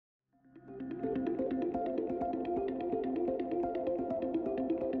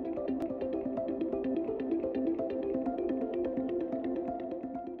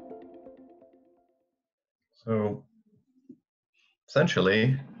So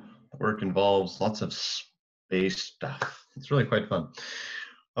essentially, work involves lots of space stuff. It's really quite fun.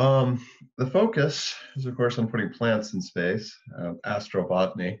 The focus is, of course, on putting plants in space,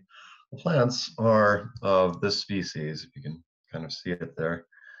 astrobotany. The plants are of this species, if you can kind of see it there.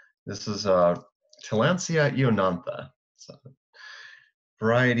 This is Tillandsia ionantha. It's a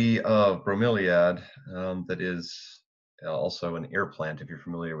variety of bromeliad that is also an air plant, if you're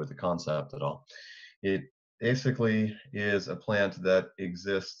familiar with the concept at all. It basically is a plant that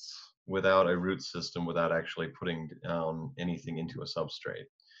exists without a root system, without actually putting down anything into a substrate.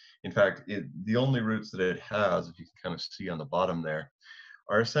 In fact, the only roots that it has, if you can kind of see on the bottom there,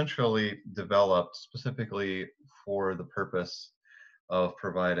 are essentially developed specifically for the purpose of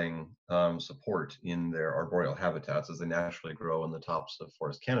providing support in their arboreal habitats as they naturally grow in the tops of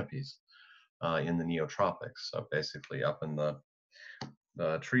forest canopies in the neotropics. So basically up in the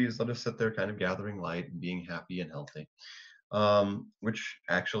trees that just sit there kind of gathering light and being happy and healthy, which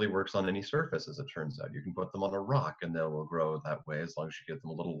actually works on any surface, as it turns out. You can put them on a rock and they will grow that way as long as you give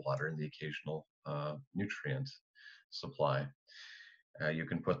them a little water and the occasional nutrient supply. You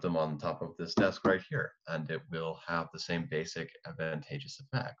can put them on top of this desk right here, and it will have the same basic advantageous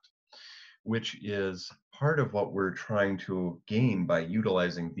effect, which is part of what we're trying to gain by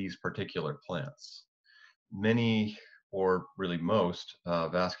utilizing these particular plants. Many, or really most,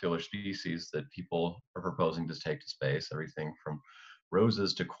 vascular species that people are proposing to take to space, everything from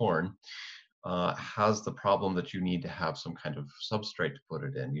roses to corn, has the problem that you need to have some kind of substrate to put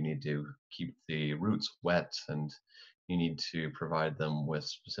it in. You need to keep the roots wet, and you need to provide them with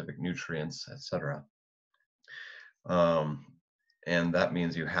specific nutrients, etc. And that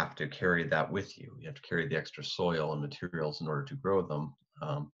means you have to carry that with you. You have to carry the extra soil and materials in order to grow them.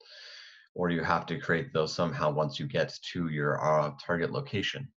 Or you have to create those somehow once you get to your target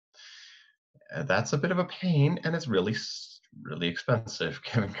location. And that's a bit of a pain, and it's really expensive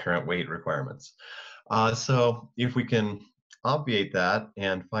given current weight requirements. So if we can obviate that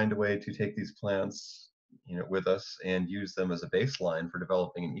and find a way to take these plants with us and use them as a baseline for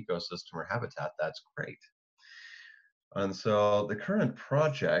developing an ecosystem or habitat, that's great. And so the current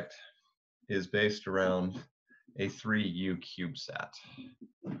project is based around a 3U CubeSat.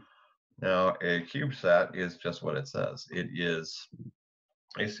 Now, a CubeSat is just what it says. It is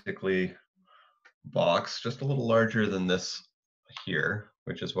basically a box just a little larger than this here,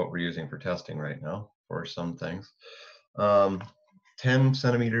 which is what we're using for testing right now for some things. 10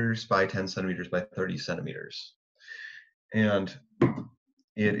 centimeters by 10 centimeters by 30 centimeters. And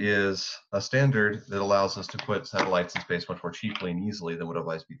it is a standard that allows us to put satellites in space much more cheaply and easily than would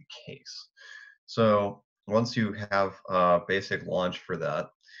otherwise be the case. So once you have a basic launch for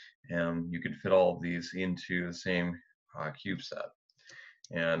that, you can fit all of these into the same CubeSat.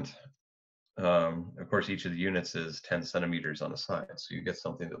 And of course, each of the units is 10 centimeters on a side. So you get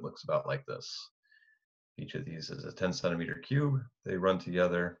something that looks about like this. Each of these is a 10 centimeter cube. They run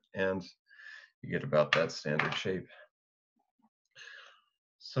together and you get about that standard shape.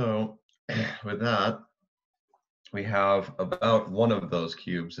 So with that, we have about one of those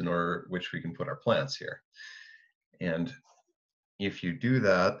cubes in order which we can put our plants here. And if you do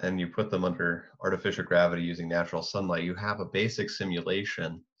that and you put them under artificial gravity using natural sunlight, you have a basic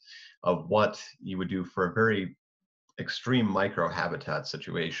simulation of what you would do for a very extreme microhabitat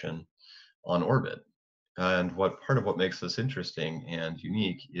situation on orbit. And part of what makes this interesting and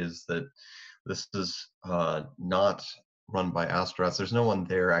unique is that this is not run by astronauts. There's no one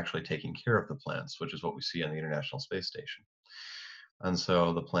there actually taking care of the plants, which is what we see on the International Space Station. And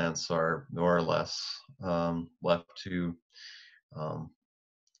so the plants are more or less left to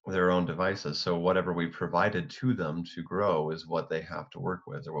their own devices. So whatever we provided to them to grow is what they have to work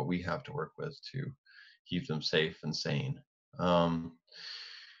with, or what we have to work with to keep them safe and sane.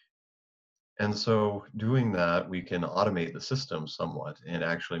 And so doing that, we can automate the system somewhat and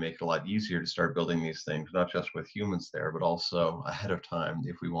actually make it a lot easier to start building these things, not just with humans there, but also ahead of time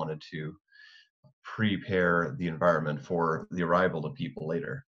if we wanted to prepare the environment for the arrival of people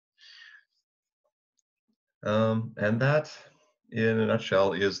later. And that, in a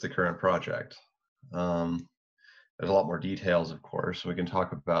nutshell, is the current project. There's a lot more details, of course. We can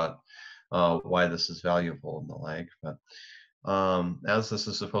talk about why this is valuable and the like, but as this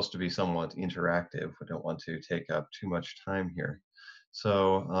is supposed to be somewhat interactive, I don't want to take up too much time here.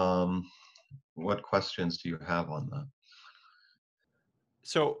 So what questions do you have on that?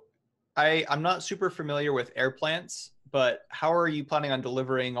 So I'm not super familiar with air plants, but how are you planning on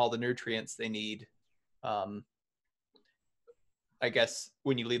delivering all the nutrients they need, I guess,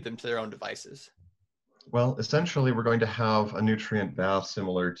 when you leave them to their own devices? Well, essentially, we're going to have a nutrient bath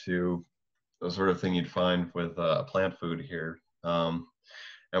similar to the sort of thing you'd find with plant food here.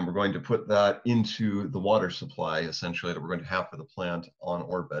 And we're going to put that into the water supply, essentially, that we're going to have for the plant on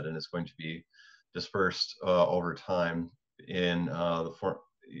orbit, and it's going to be dispersed over time in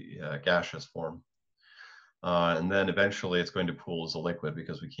gaseous form. And then eventually it's going to pool as a liquid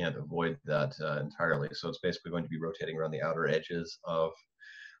because we can't avoid that entirely. So it's basically going to be rotating around the outer edges of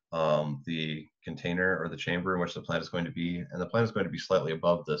the container or the chamber in which the plant is going to be. And the plant is going to be slightly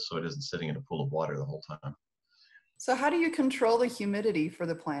above this, so it isn't sitting in a pool of water the whole time. So how do you control the humidity for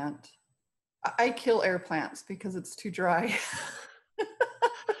the plant? I kill air plants because it's too dry.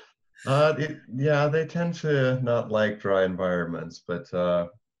 Yeah, they tend to not like dry environments, but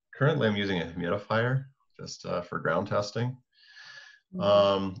currently I'm using a humidifier just for ground testing.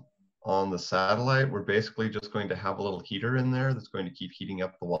 On the satellite, we're basically just going to have a little heater in there that's going to keep heating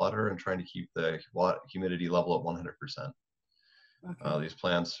up the water and trying to keep the humidity level at 100%. Okay. These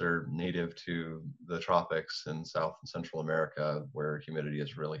plants are native to the tropics in South and Central America, where humidity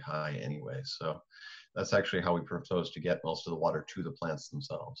is really high anyway. So that's actually how we propose to get most of the water to the plants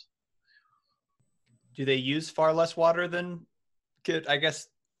themselves. Do they use far less water than, I guess,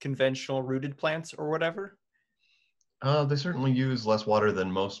 conventional rooted plants or whatever? They certainly use less water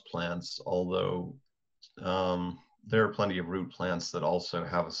than most plants, although there are plenty of root plants that also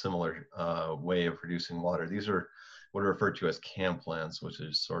have a similar way of producing water. These are what are referred to as CAM plants, which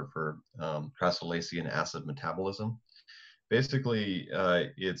is sort of for crassulacean acid metabolism. Basically,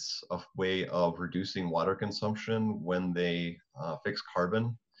 it's a way of reducing water consumption when they fix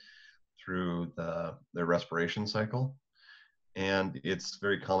carbon through their respiration cycle. And it's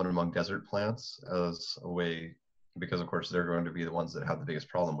very common among desert plants as a way, because of course they're going to be the ones that have the biggest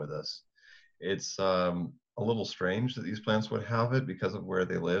problem with this. It's a little strange that these plants would have it because of where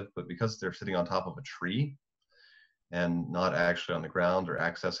they live, but because they're sitting on top of a tree and not actually on the ground or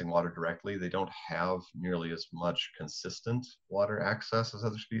accessing water directly, they don't have nearly as much consistent water access as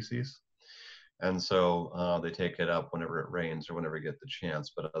other species. And so they take it up whenever it rains or whenever they get the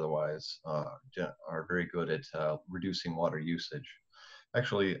chance, but otherwise are very good at reducing water usage.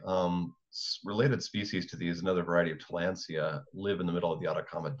 Actually, related species to these, another variety of Tillandsia, live in the middle of the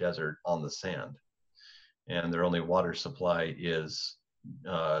Atacama Desert on the sand. And their only water supply is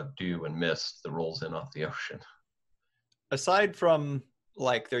dew and mist that rolls in off the ocean. Aside from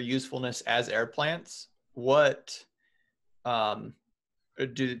like their usefulness as air plants, what do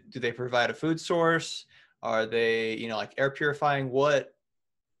they provide a food source? Are they, like air purifying? What,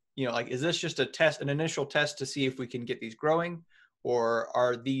 like, is this just a test, an initial test to see if we can get these growing? Or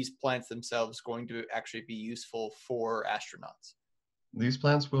are these plants themselves going to actually be useful for astronauts? These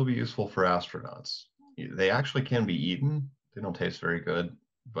plants will be useful for astronauts. They actually can be eaten. They don't taste very good,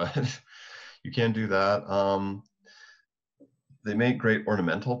 but you can do that. They make great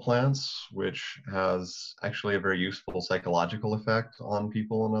ornamental plants, which has actually a very useful psychological effect on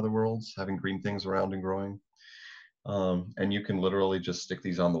people in other worlds, having green things around and growing. And you can literally just stick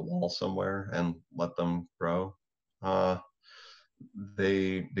these on the wall somewhere and let them grow.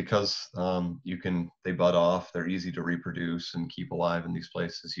 They bud off, they're easy to reproduce and keep alive in these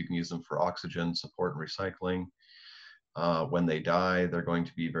places. You can use them for oxygen support and recycling. When they die, they're going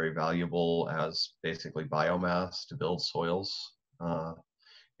to be very valuable as basically biomass to build soils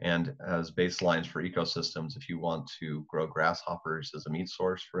and as baselines for ecosystems. If you want to grow grasshoppers as a meat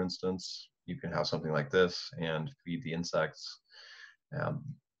source, for instance, you can have something like this and feed the insects.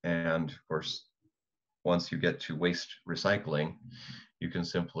 And of course, once you get to waste recycling, you can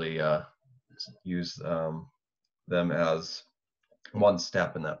simply use them as one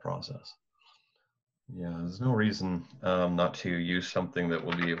step in that process. Yeah, there's no reason not to use something that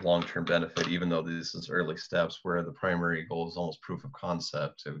will be of long-term benefit, even though this is early steps where the primary goal is almost proof of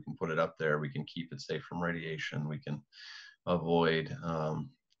concept. So we can put it up there, we can keep it safe from radiation, we can avoid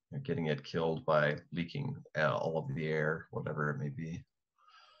getting it killed by leaking all of the air, whatever it may be.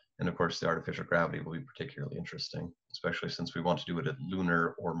 And of course, the artificial gravity will be particularly interesting, especially since we want to do it at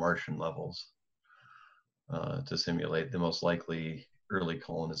lunar or Martian levels to simulate the most likely early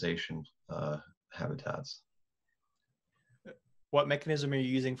colonization habitats. What mechanism are you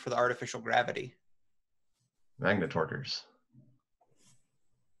using for the artificial gravity? Magnetorquers.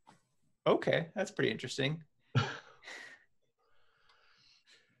 Okay, that's pretty interesting. Yeah,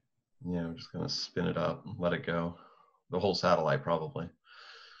 we're just going to spin it up and let it go. The whole satellite, probably.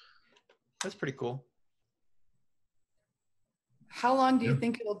 That's pretty cool. How long do you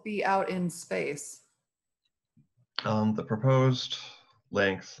think it'll be out in space? The proposed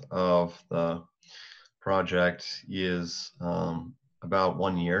length of the project is about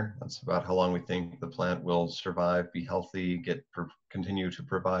 1 year. That's about how long we think the plant will survive, be healthy, continue to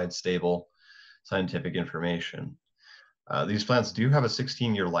provide stable scientific information. These plants do have a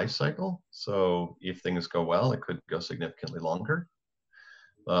 16-year life cycle, so if things go well, it could go significantly longer.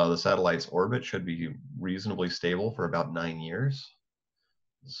 The satellite's orbit should be reasonably stable for about 9 years.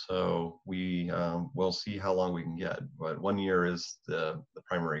 So we will see how long we can get, but 1 year is the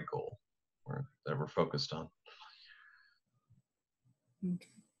primary goal that we're focused on. Okay.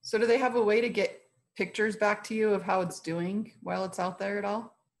 So do they have a way to get pictures back to you of how it's doing while it's out there at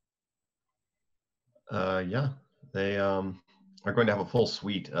all? Yeah, they are going to have a full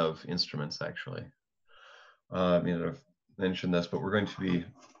suite of instruments, actually. I've mentioned this, but we're going to be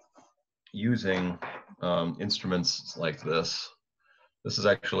using instruments like this. This is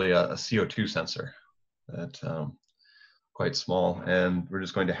actually a CO2 sensor that's quite small, and we're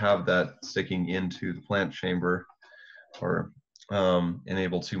just going to have that sticking into the plant chamber, or and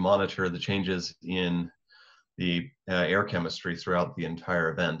able to monitor the changes in the air chemistry throughout the entire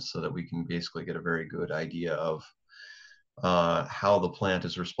event, so that we can basically get a very good idea of how the plant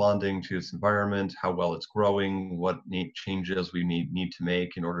is responding to its environment, how well it's growing, what changes we need to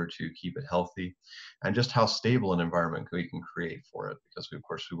make in order to keep it healthy, and just how stable an environment we can create for it. Because of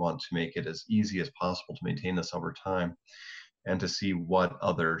course we want to make it as easy as possible to maintain this over time, and to see what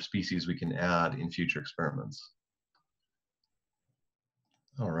other species we can add in future experiments.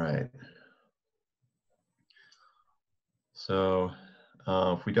 All right. So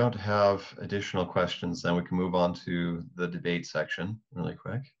if we don't have additional questions, then we can move on to the debate section really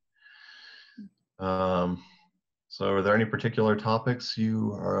quick. So are there any particular topics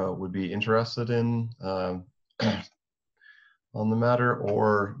you would be interested in on the matter,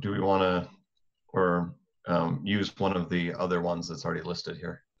 or do we want to use one of the other ones that's already listed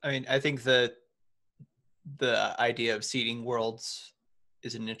here? I mean, I think the idea of seeding worlds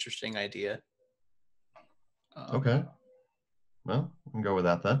is an interesting idea. Okay. Well, we can go with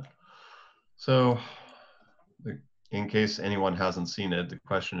that then. So in case anyone hasn't seen it, the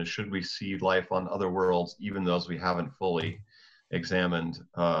question is, should we seed life on other worlds, even those we haven't fully examined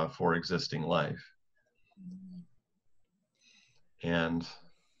for existing life? And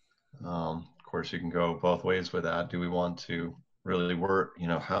of course, you can go both ways with that. Do we want to really work,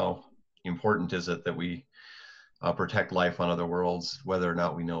 how important is it that we protect life on other worlds, whether or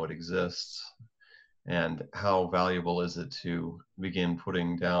not we know it exists? And how valuable is it to begin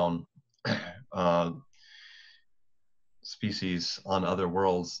putting down species on other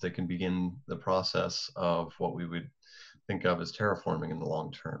worlds that can begin the process of what we would think of as terraforming in the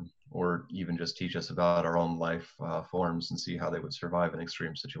long term, or even just teach us about our own life forms and see how they would survive in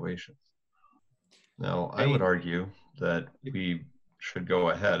extreme situations? Now, I would argue that we should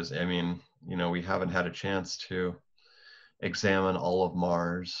go ahead. I mean, we haven't had a chance to examine all of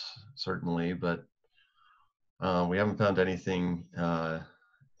Mars, certainly, but we haven't found anything,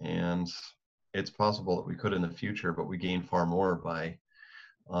 and it's possible that we could in the future, but we gain far more by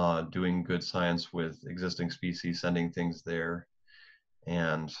doing good science with existing species, sending things there,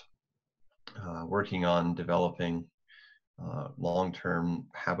 and working on developing long-term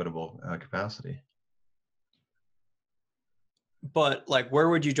habitable capacity. But like, where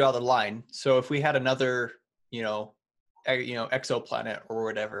would you draw the line? So if we had another, exoplanet or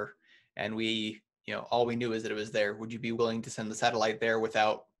whatever, and we, all we knew is that it was there, would you be willing to send the satellite there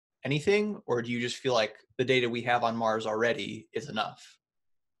without anything? Or do you just feel like the data we have on Mars already is enough?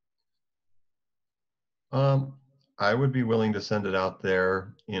 I would be willing to send it out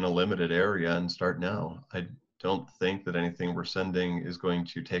there in a limited area and start now. I don't think that anything we're sending is going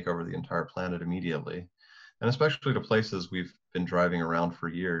to take over the entire planet immediately. And especially to places we've been driving around for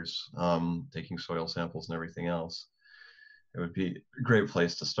years, taking soil samples and everything else. It would be a great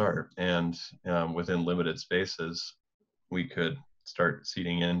place to start. And within limited spaces, we could start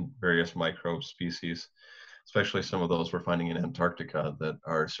seeding in various microbe species, especially some of those we're finding in Antarctica that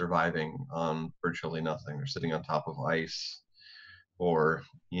are surviving on virtually nothing. They're sitting on top of ice or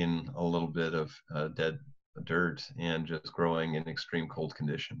in a little bit of dead dirt and just growing in extreme cold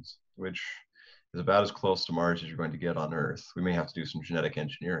conditions, which is about as close to Mars as you're going to get on Earth. We may have to do some genetic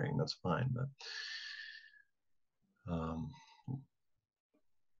engineering, that's fine, but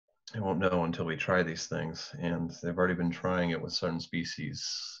I won't know until we try these things. And they've already been trying it with certain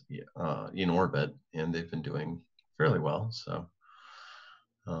species in orbit, and they've been doing fairly well. So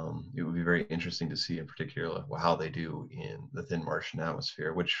it would be very interesting to see in particular how they do in the thin Martian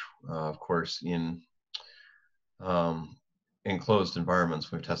atmosphere, which of course in enclosed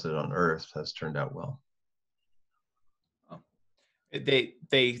environments we've tested on Earth has turned out well.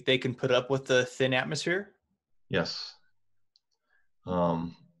 They can put up with the thin atmosphere? Yes.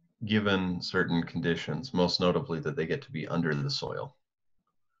 Given certain conditions, most notably that they get to be under the soil.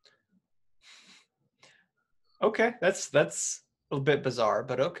 Okay, that's a little bit bizarre,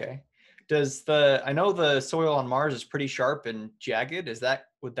 but okay. I know the soil on Mars is pretty sharp and jagged.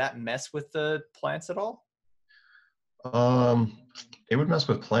 Would that mess with the plants at all? Um, it would mess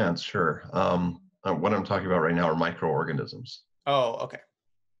with plants, sure. What I'm talking about right now are microorganisms. Oh, okay.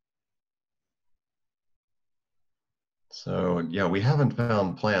 So yeah, we haven't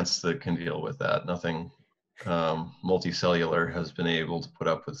found plants that can deal with that. Nothing multicellular has been able to put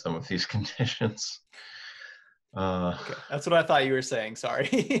up with some of these conditions. Okay, that's what I thought you were saying.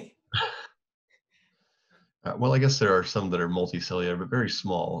 Sorry. Well, I guess there are some that are multicellular, but very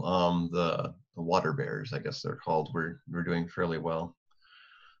small. The water bears, I guess they're called. We're doing fairly well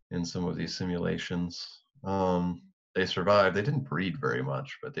in some of these simulations. They survived. They didn't breed very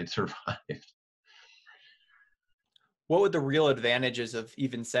much, but they survived. What would the real advantages of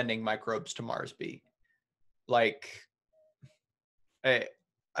even sending microbes to Mars be? Like, I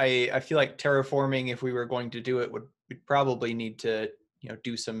feel like terraforming, if we were going to do it, we'd probably need to,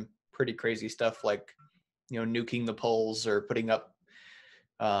 do some pretty crazy stuff like, nuking the poles or putting up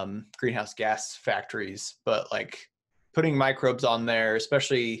greenhouse gas factories. But like putting microbes on there,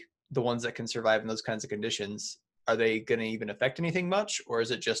 especially the ones that can survive in those kinds of conditions, are they going to even affect anything much, or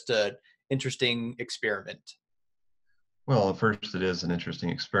is it just an interesting experiment? Well, at first, it is an interesting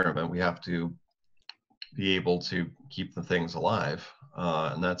experiment. We have to be able to keep the things alive,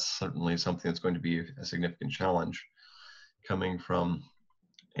 and that's certainly something that's going to be a significant challenge coming from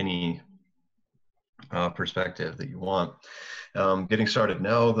any perspective that you want. Getting started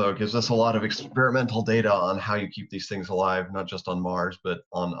now, though, gives us a lot of experimental data on how you keep these things alive, not just on Mars, but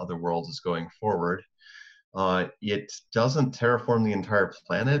on other worlds as going forward. It doesn't terraform the entire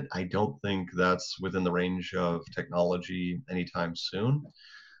planet. I don't think that's within the range of technology anytime soon,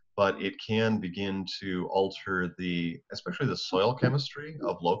 but it can begin to alter especially the soil chemistry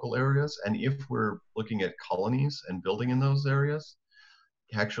of local areas. And if we're looking at colonies and building in those areas,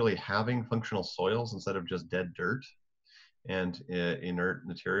 actually having functional soils instead of just dead dirt and inert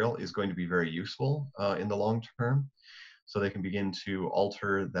material is going to be very useful in the long term. So they can begin to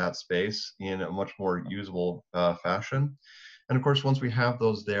alter that space in a much more usable fashion. And of course, once we have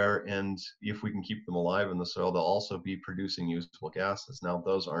those there, and if we can keep them alive in the soil, they'll also be producing usable gases. Now,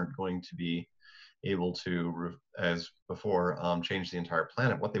 those aren't going to be able to, as before, change the entire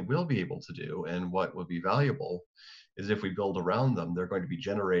planet. What they will be able to do, and what will be valuable, is if we build around them, they're going to be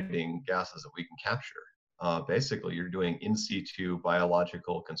generating gases that we can capture. Basically, you're doing in situ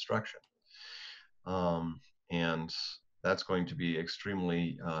biological construction. And that's going to be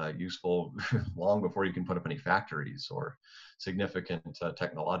extremely useful long before you can put up any factories or significant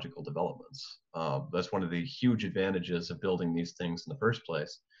technological developments. That's one of the huge advantages of building these things in the first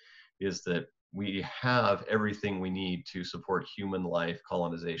place, is that we have everything we need to support human life,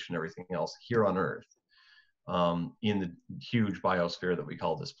 colonization, everything else here on Earth in the huge biosphere that we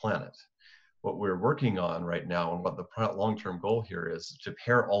call this planet. What we're working on right now, and what the long-term goal here is, to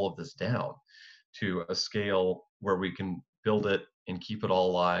pare all of this down to a scale where we can build it and keep it all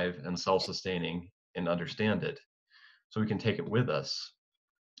alive and self-sustaining and understand it, so we can take it with us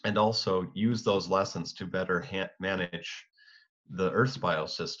and also use those lessons to better manage the Earth's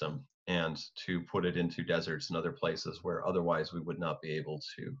biosystem and to put it into deserts and other places where otherwise we would not be able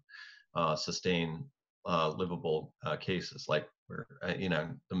to sustain livable cases, like we're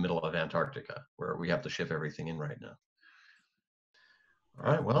the middle of Antarctica, where we have to ship everything in right now. All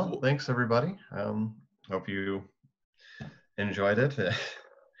right, well, thanks everybody. Hope you enjoyed it.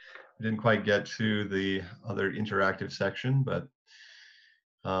 We didn't quite get to the other interactive section, but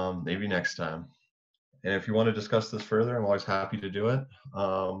maybe next time. And if you want to discuss this further, I'm always happy to do it.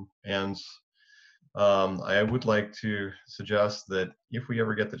 I would like to suggest that if we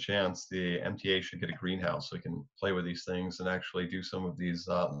ever get the chance, the MTA should get a greenhouse so we can play with these things and actually do some of these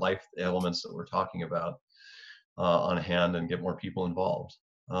life elements that we're talking about on hand and get more people involved.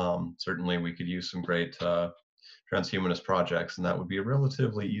 Certainly we could use some great transhumanist projects, and that would be a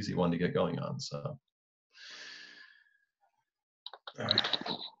relatively easy one to get going on. So see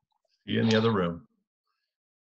you in the other room.